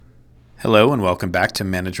Hello and welcome back to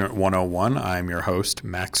Management 101. I'm your host,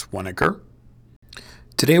 Max Weniger.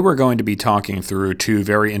 Today we're going to be talking through two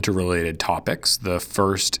very interrelated topics. The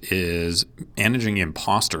first is managing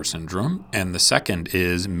imposter syndrome, and the second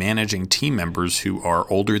is managing team members who are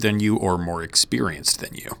older than you or more experienced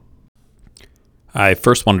than you. I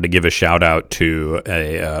first wanted to give a shout out to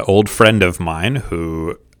an old friend of mine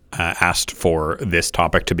who asked for this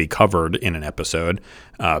topic to be covered in an episode.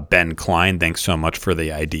 Ben Klein, thanks so much for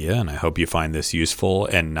the idea, and I hope you find this useful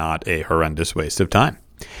and not a horrendous waste of time.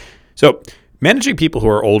 So, managing people who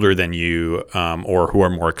are older than you or who are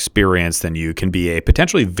more experienced than you can be a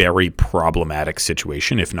potentially very problematic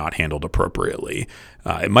situation if not handled appropriately.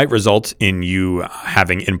 It might result in you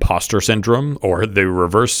having imposter syndrome, or the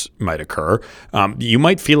reverse might occur. You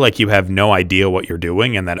might feel like you have no idea what you're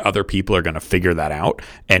doing and that other people are going to figure that out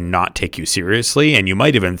and not take you seriously. And you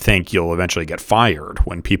might even think you'll eventually get fired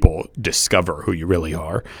when people discover who you really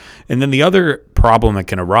are. And then the other problem that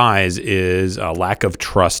can arise is a lack of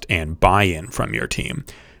trust and buy-in from your team.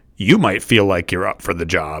 You might feel like you're up for the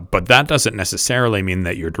job, but that doesn't necessarily mean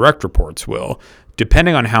that your direct reports will.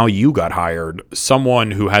 Depending on how you got hired,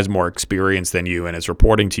 someone who has more experience than you and is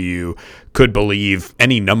reporting to you could believe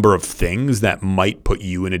any number of things that might put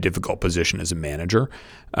you in a difficult position as a manager.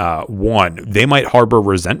 One, they might harbor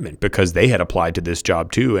resentment because they had applied to this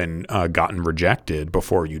job too and gotten rejected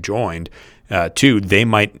before you joined. Two, they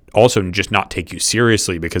might also just not take you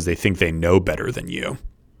seriously because they think they know better than you.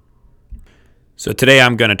 So today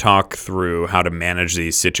I'm going to talk through how to manage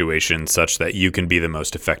these situations such that you can be the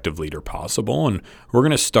most effective leader possible. And we're going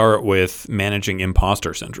to start with managing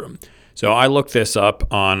imposter syndrome. So I looked this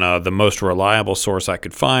up on the most reliable source I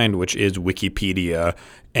could find, which is Wikipedia.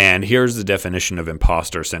 And here's the definition of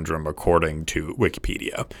imposter syndrome according to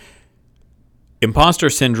Wikipedia. Imposter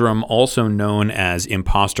syndrome, also known as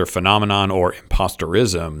imposter phenomenon or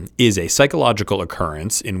imposterism, is a psychological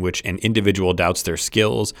occurrence in which an individual doubts their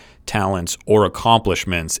skills, talents, or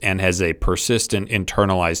accomplishments and has a persistent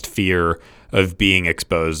internalized fear of being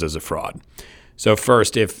exposed as a fraud. So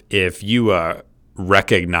first, if you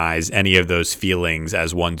recognize any of those feelings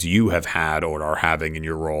as ones you have had or are having in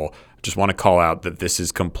your role, just want to call out that this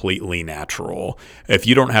is completely natural. If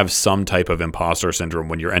you don't have some type of imposter syndrome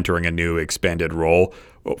when you're entering a new expanded role,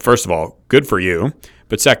 well, first of all, good for you.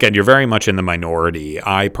 But second, you're very much in the minority.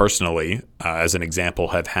 I personally, as an example,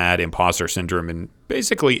 have had imposter syndrome in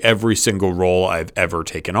basically every single role I've ever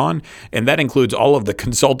taken on. And that includes all of the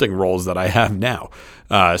consulting roles that I have now.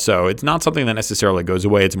 So it's not something that necessarily goes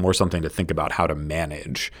away. It's more something to think about how to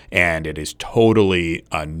manage. And it is totally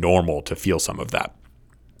normal to feel some of that.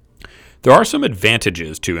 There are some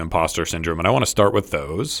advantages to imposter syndrome, and I want to start with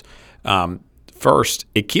those. First,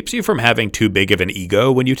 it keeps you from having too big of an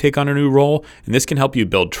ego when you take on a new role, and this can help you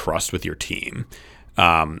build trust with your team.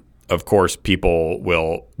 Of course, people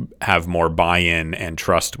will have more buy-in and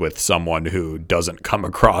trust with someone who doesn't come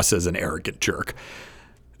across as an arrogant jerk.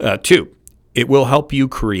 Two, it will help you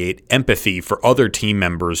create empathy for other team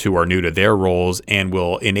members who are new to their roles and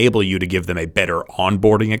will enable you to give them a better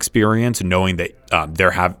onboarding experience, knowing that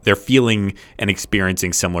they're feeling and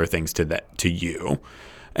experiencing similar things to you.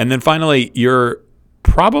 And then finally, you're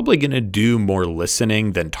probably going to do more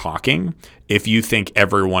listening than talking if you think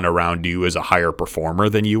everyone around you is a higher performer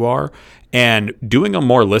than you are. And doing a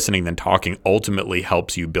more listening than talking ultimately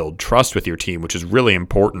helps you build trust with your team, which is really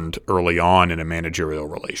important early on in a managerial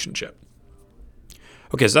relationship.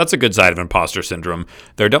 Okay, so that's a good side of imposter syndrome.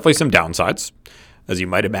 There are definitely some downsides, as you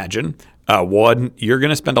might imagine. One, you're going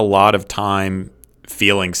to spend a lot of time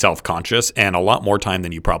feeling self-conscious and a lot more time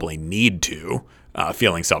than you probably need to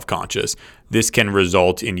feeling self-conscious. This can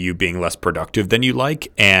result in you being less productive than you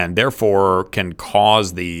like and therefore can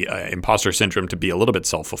cause the imposter syndrome to be a little bit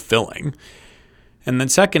self-fulfilling. And then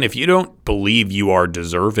second, if you don't believe you are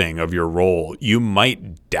deserving of your role, you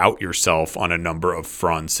might doubt yourself on a number of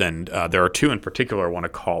fronts. And there are two in particular I want to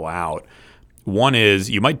call out. One is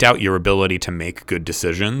you might doubt your ability to make good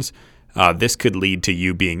decisions. This could lead to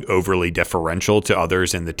you being overly deferential to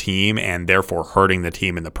others in the team and therefore hurting the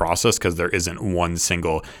team in the process because there isn't one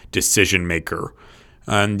single decision maker.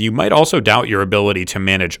 And you might also doubt your ability to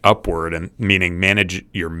manage upward, and meaning manage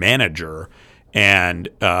your manager. And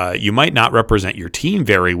you might not represent your team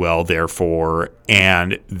very well, therefore,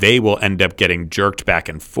 and they will end up getting jerked back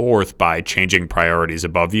and forth by changing priorities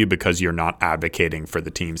above you because you're not advocating for the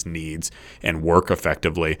team's needs and work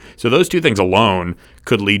effectively. So those two things alone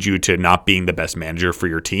could lead you to not being the best manager for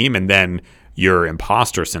your team, and then your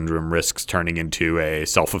imposter syndrome risks turning into a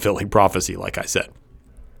self-fulfilling prophecy, like I said.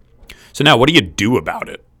 So now, what do you do about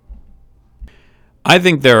it? I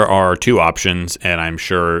think there are two options, and I'm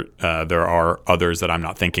sure there are others that I'm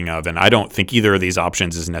not thinking of. And I don't think either of these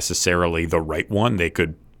options is necessarily the right one. They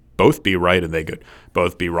could both be right, and they could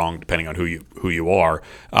both be wrong, depending on who you are.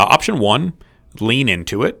 Option one, lean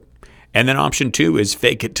into it. And then option two is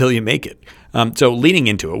fake it till you make it. So leaning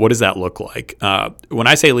into it, what does that look like? When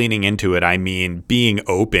I say leaning into it, I mean being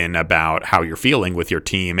open about how you're feeling with your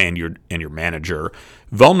team and your manager.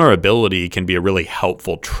 Vulnerability can be a really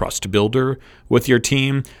helpful trust builder with your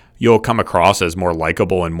team. You'll come across as more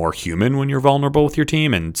likable and more human when you're vulnerable with your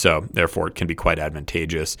team, and so therefore it can be quite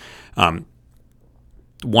advantageous.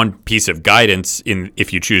 One piece of guidance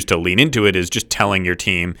if you choose to lean into it is just telling your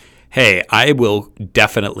team, hey, I will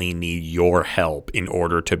definitely need your help in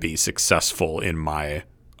order to be successful in my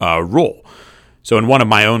role. So in one of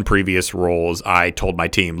my own previous roles, I told my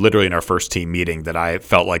team, literally in our first team meeting, that I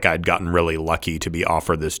felt like I'd gotten really lucky to be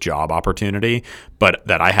offered this job opportunity, but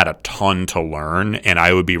that I had a ton to learn and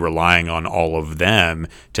I would be relying on all of them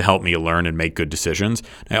to help me learn and make good decisions.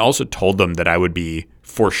 I also told them that I would be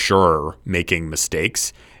for sure making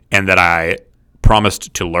mistakes and that I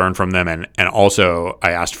promised to learn from them, and also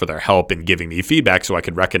I asked for their help in giving me feedback so I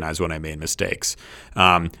could recognize when I made mistakes.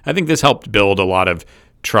 I think this helped build a lot of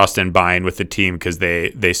trust and buy-in with the team because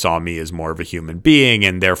they saw me as more of a human being,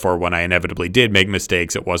 and therefore when I inevitably did make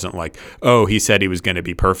mistakes, it wasn't like, oh, he said he was going to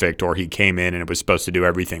be perfect, or he came in and it was supposed to do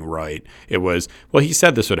everything right. It was, well, he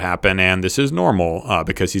said this would happen and this is normal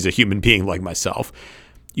because he's a human being like myself.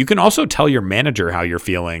 You can also tell your manager how you're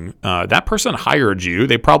feeling. That person hired you.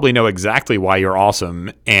 They probably know exactly why you're awesome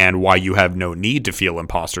and why you have no need to feel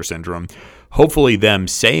imposter syndrome. Hopefully them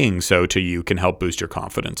saying so to you can help boost your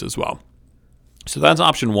confidence as well. So that's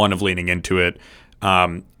option one of leaning into it.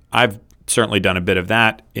 I've certainly done a bit of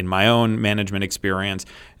that in my own management experience.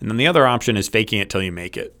 And then the other option is faking it till you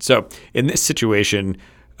make it. So in this situation,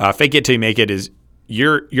 fake it till you make it is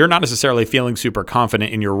you're not necessarily feeling super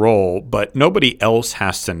confident in your role, but nobody else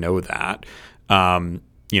has to know that.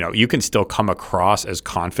 You can still come across as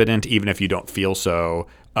confident even if you don't feel so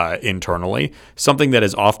internally. Something that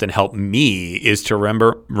has often helped me is to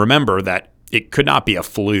remember that it could not be a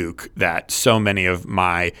fluke that so many of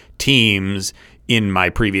my teams in my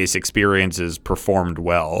previous experiences performed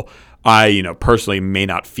well. I, personally may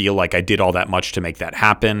not feel like I did all that much to make that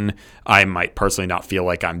happen. I might personally not feel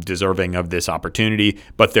like I'm deserving of this opportunity,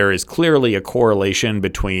 but there is clearly a correlation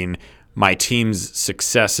between my team's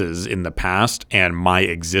successes in the past and my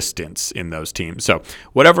existence in those teams. So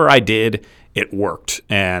whatever I did, it worked.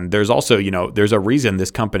 And there's also, there's a reason this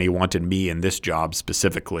company wanted me in this job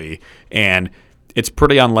specifically. And it's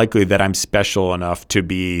pretty unlikely that I'm special enough to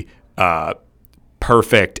be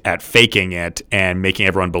perfect at faking it and making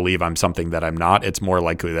everyone believe I'm something that I'm not. It's more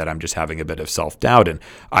likely that I'm just having a bit of self-doubt, and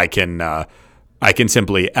I can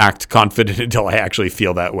simply act confident until I actually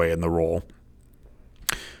feel that way in the role.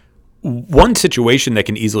 One situation that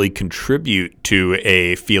can easily contribute to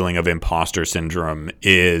a feeling of imposter syndrome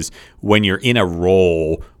is when you're in a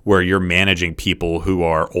role where you're managing people who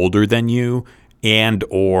are older than you and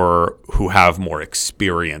or who have more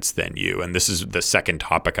experience than you. And this is the second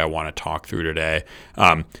topic I want to talk through today.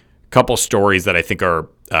 Couple stories that I think are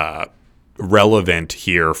relevant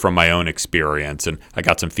here from my own experience. And I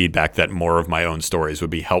got some feedback that more of my own stories would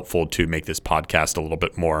be helpful to make this podcast a little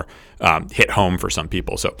bit more hit home for some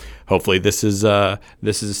people. So hopefully this is a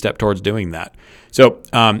step towards doing that. So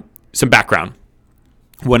some background.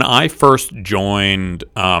 When I first joined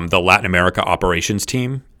the Latin America operations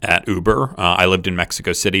team at Uber, I lived in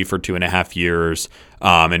Mexico City for 2.5 years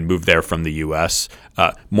and moved there from the U.S.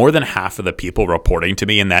 More than half of the people reporting to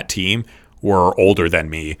me in that team were older than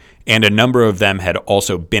me, and a number of them had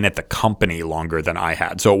also been at the company longer than I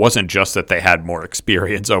had. So it wasn't just that they had more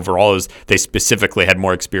experience overall, is they specifically had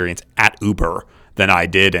more experience at Uber than I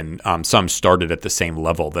did, and some started at the same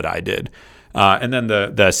level that I did. And then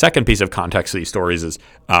the second piece of context to these stories is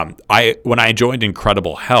when I joined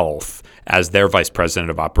Incredible Health as their vice president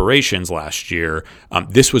of operations last year,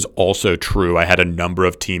 this was also true. I had a number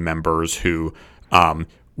of team members who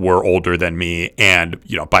were older than me, and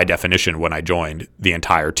by definition, when I joined, the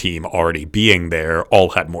entire team already being there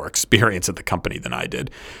all had more experience at the company than I did.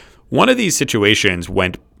 One of these situations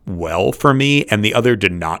went well for me, and the other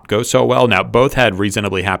did not go so well. Now, both had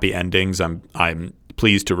reasonably happy endings. I'm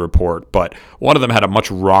pleased to report, but one of them had a much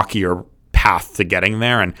rockier path to getting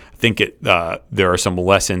there, and I think there are some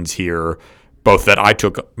lessons here, both that I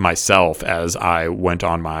took myself as I went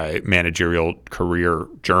on my managerial career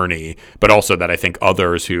journey, but also that I think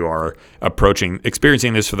others who are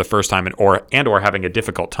experiencing this for the first time and or having a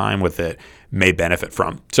difficult time with it may benefit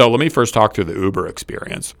from. So let me first talk through the Uber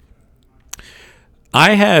experience.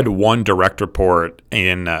 I had one direct report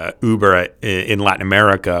in Uber in Latin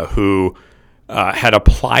America who had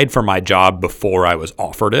applied for my job before I was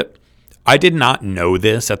offered it. I did not know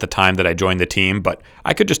this at the time that I joined the team, but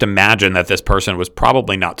I could just imagine that this person was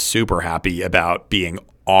probably not super happy about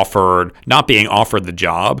not being offered the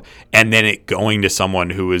job, and then it going to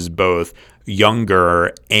someone who is both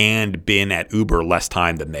younger and been at Uber less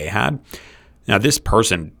time than they had. Now, this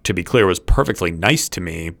person, to be clear, was perfectly nice to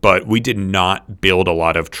me, but we did not build a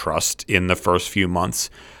lot of trust in the first few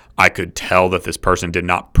months. I could tell that this person did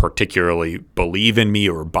not particularly believe in me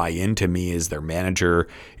or buy into me as their manager,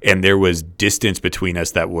 and there was distance between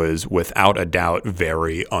us that was, without a doubt,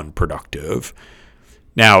 very unproductive.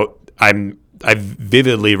 Now, I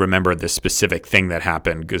vividly remember this specific thing that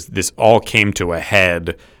happened because this all came to a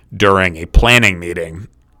head during a planning meeting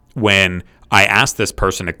when I asked this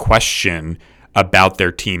person a question about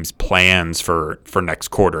their team's plans for next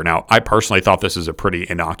quarter. Now, I personally thought this was a pretty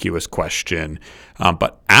innocuous question,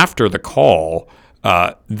 but after the call,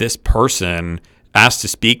 this person asked to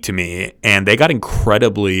speak to me, and they got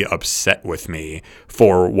incredibly upset with me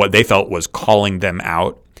for what they felt was calling them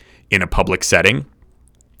out in a public setting.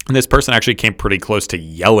 And this person actually came pretty close to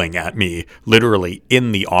yelling at me, literally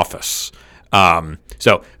in the office. So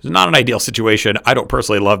it's not an ideal situation. I don't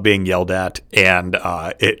personally love being yelled at, and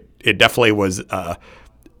it definitely was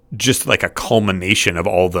just like a culmination of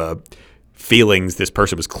all the feelings this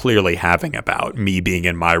person was clearly having about me being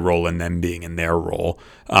in my role and them being in their role.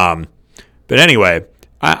 But anyway,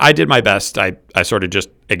 I did my best. I sort of just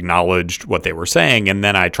acknowledged what they were saying, and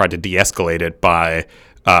then I tried to de-escalate it by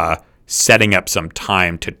setting up some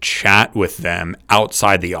time to chat with them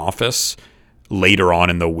outside the office later on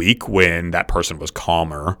in the week when that person was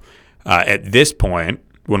calmer. At this point,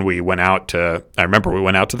 when we went out to, I remember we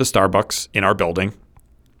went out to the Starbucks in our building.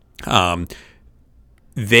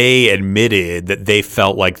 They admitted that they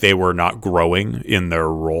felt like they were not growing in their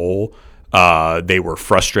role. They were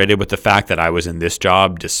frustrated with the fact that I was in this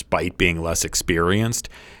job despite being less experienced.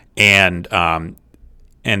 And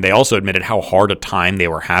they also admitted how hard a time they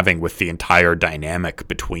were having with the entire dynamic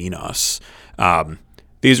between us.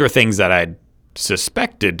 These were things that I'd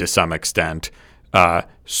suspected to some extent,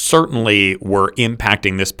 certainly were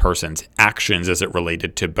impacting this person's actions as it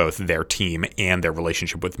related to both their team and their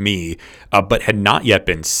relationship with me, but had not yet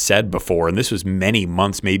been said before. And this was many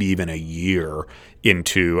months, maybe even a year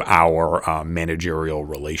into our managerial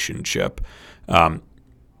relationship.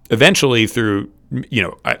 Eventually through,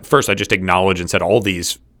 at first I just acknowledged and said all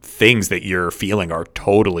these things that you're feeling are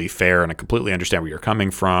totally fair, and I completely understand where you're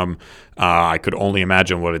coming from. I could only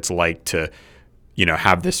imagine what it's like to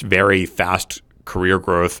have this very fast career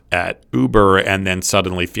growth at Uber and then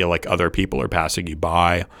suddenly feel like other people are passing you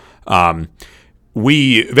by.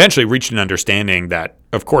 We eventually reached an understanding that,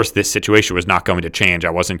 of course, this situation was not going to change.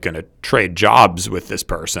 I wasn't going to trade jobs with this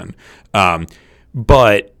person.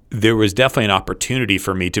 But there was definitely an opportunity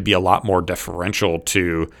for me to be a lot more deferential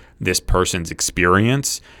to this person's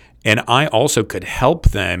experience. And I also could help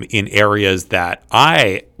them in areas that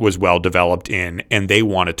I was well developed in and they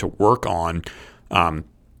wanted to work on.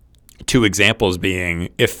 Two examples being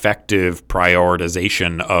effective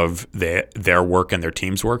prioritization of their work and their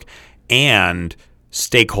team's work and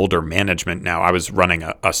stakeholder management. Now, I was running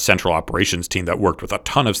a central operations team that worked with a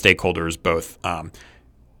ton of stakeholders, both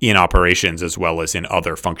in operations as well as in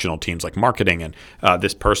other functional teams like marketing. And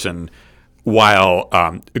this person, while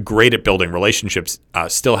great at building relationships,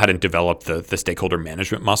 still hadn't developed the stakeholder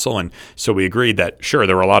management muscle. And so we agreed that, sure,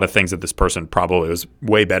 there were a lot of things that this person probably was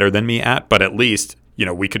way better than me at, but at least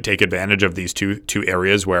we could take advantage of these two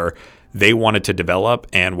areas where they wanted to develop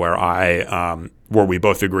and where where we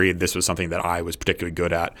both agreed this was something that I was particularly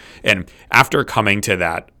good at. And after coming to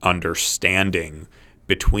that understanding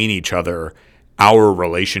between each other, our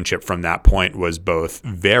relationship from that point was both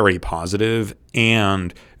very positive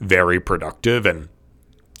and very productive. And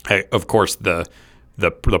of course, the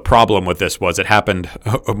problem with this was it happened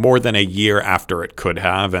more than a year after it could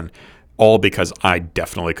have, and all because I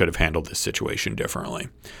definitely could have handled this situation differently.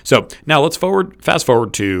 So now let's fast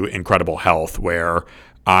forward to Incredible Health, where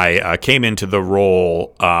I came into the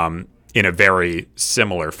role in a very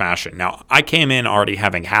similar fashion. Now, I came in already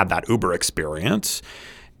having had that Uber experience,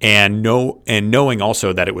 and knowing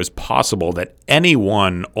also that it was possible that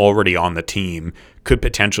anyone already on the team could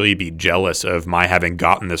potentially be jealous of my having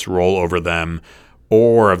gotten this role over them,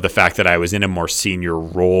 or of the fact that I was in a more senior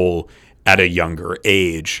role at a younger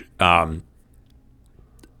age.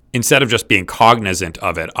 Instead of just being cognizant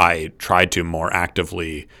of it, I tried to more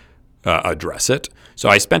actively address it. So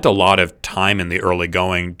I spent a lot of time in the early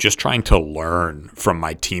going just trying to learn from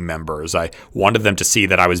my team members. I wanted them to see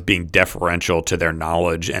that I was being deferential to their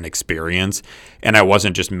knowledge and experience, and I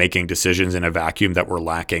wasn't just making decisions in a vacuum that were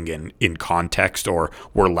lacking in context or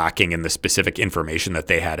were lacking in the specific information that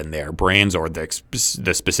they had in their brains or the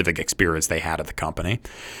specific experience they had at the company.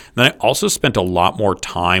 Then I also spent a lot more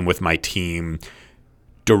time with my team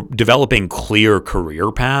developing clear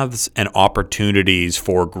career paths and opportunities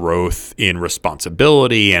for growth in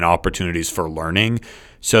responsibility and opportunities for learning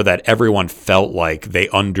so that everyone felt like they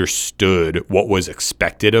understood what was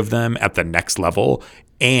expected of them at the next level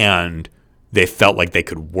and they felt like they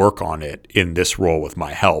could work on it in this role with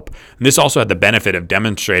my help. And this also had the benefit of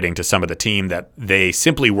demonstrating to some of the team that they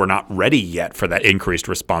simply were not ready yet for that increased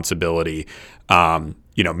responsibility.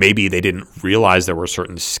 Maybe they didn't realize there were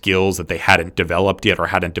certain skills that they hadn't developed yet or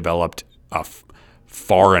hadn't developed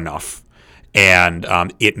far enough. And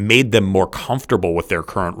it made them more comfortable with their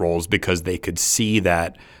current roles because they could see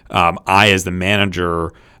that I, as the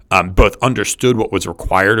manager, both understood what was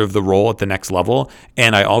required of the role at the next level,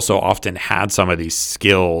 and I also often had some of these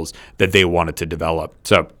skills that they wanted to develop.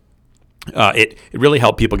 So it really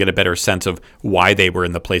helped people get a better sense of why they were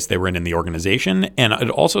in the place they were in the organization, and it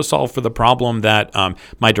also solved for the problem that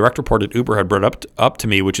my direct report at Uber had brought up to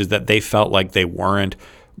me, which is that they felt like they weren't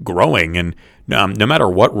growing. And no matter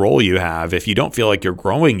what role you have, if you don't feel like you're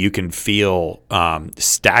growing, you can feel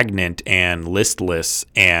stagnant and listless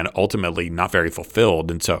and ultimately not very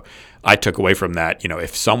fulfilled. And so I took away from that,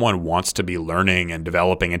 if someone wants to be learning and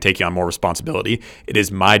developing and taking on more responsibility, it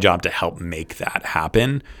is my job to help make that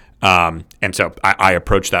happen. And so I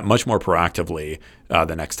approach that much more proactively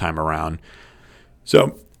the next time around.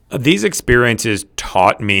 So these experiences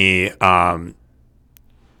taught me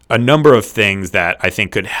a number of things that I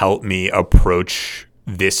think could help me approach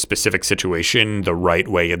this specific situation the right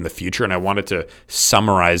way in the future. And I wanted to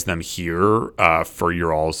summarize them here for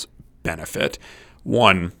your all's benefit.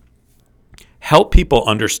 One, help people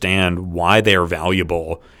understand why they are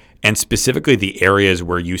valuable and specifically the areas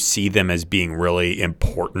where you see them as being really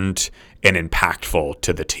important and impactful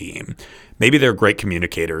to the team. Maybe they're great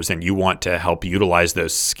communicators and you want to help utilize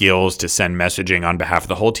those skills to send messaging on behalf of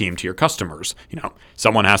the whole team to your customers.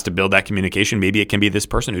 Someone has to build that communication. Maybe it can be this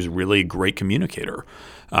person who's really a great communicator.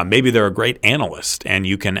 Maybe they're a great analyst and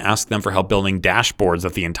you can ask them for help building dashboards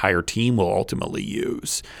that the entire team will ultimately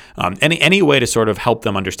use. Any way to sort of help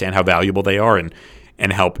them understand how valuable they are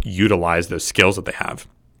and help utilize those skills that they have.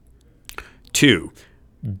 2,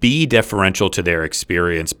 be deferential to their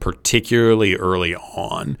experience, particularly early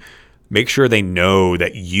on. Make sure they know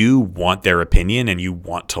that you want their opinion and you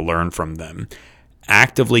want to learn from them.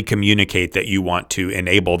 Actively communicate that you want to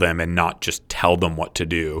enable them and not just tell them what to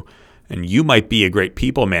do. And you might be a great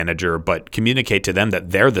people manager, but communicate to them that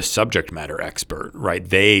they're the subject matter expert, right?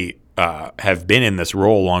 They have been in this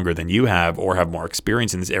role longer than you have or have more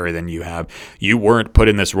experience in this area than you have. You weren't put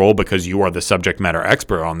in this role because you are the subject matter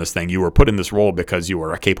expert on this thing. You were put in this role because you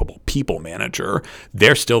are a capable people manager.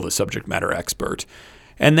 They're still the subject matter expert.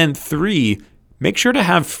 And then 3, make sure to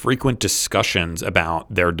have frequent discussions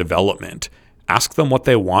about their development. Ask them what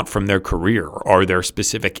they want from their career. Are there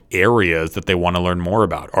specific areas that they want to learn more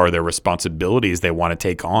about? Are there responsibilities they want to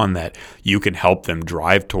take on that you can help them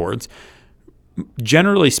drive towards?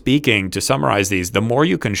 Generally speaking, to summarize these, the more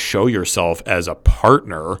you can show yourself as a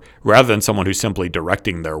partner rather than someone who's simply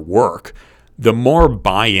directing their work, the more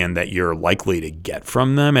buy-in that you're likely to get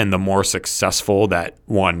from them and the more successful that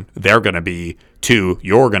 1, they're going to be, 2,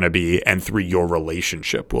 you're going to be, and 3, your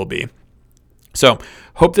relationship will be. So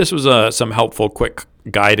hope this was some helpful quick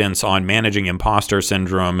guidance on managing imposter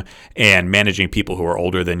syndrome and managing people who are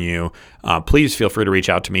older than you. Please feel free to reach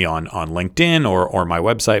out to me on LinkedIn or my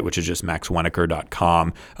website, which is just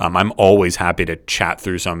maxweniker.com. I'm always happy to chat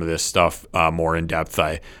through some of this stuff more in depth.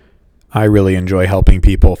 I really enjoy helping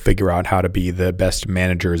people figure out how to be the best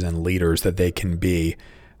managers and leaders that they can be.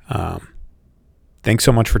 Thanks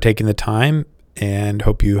so much for taking the time and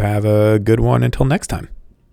hope you have a good one until next time.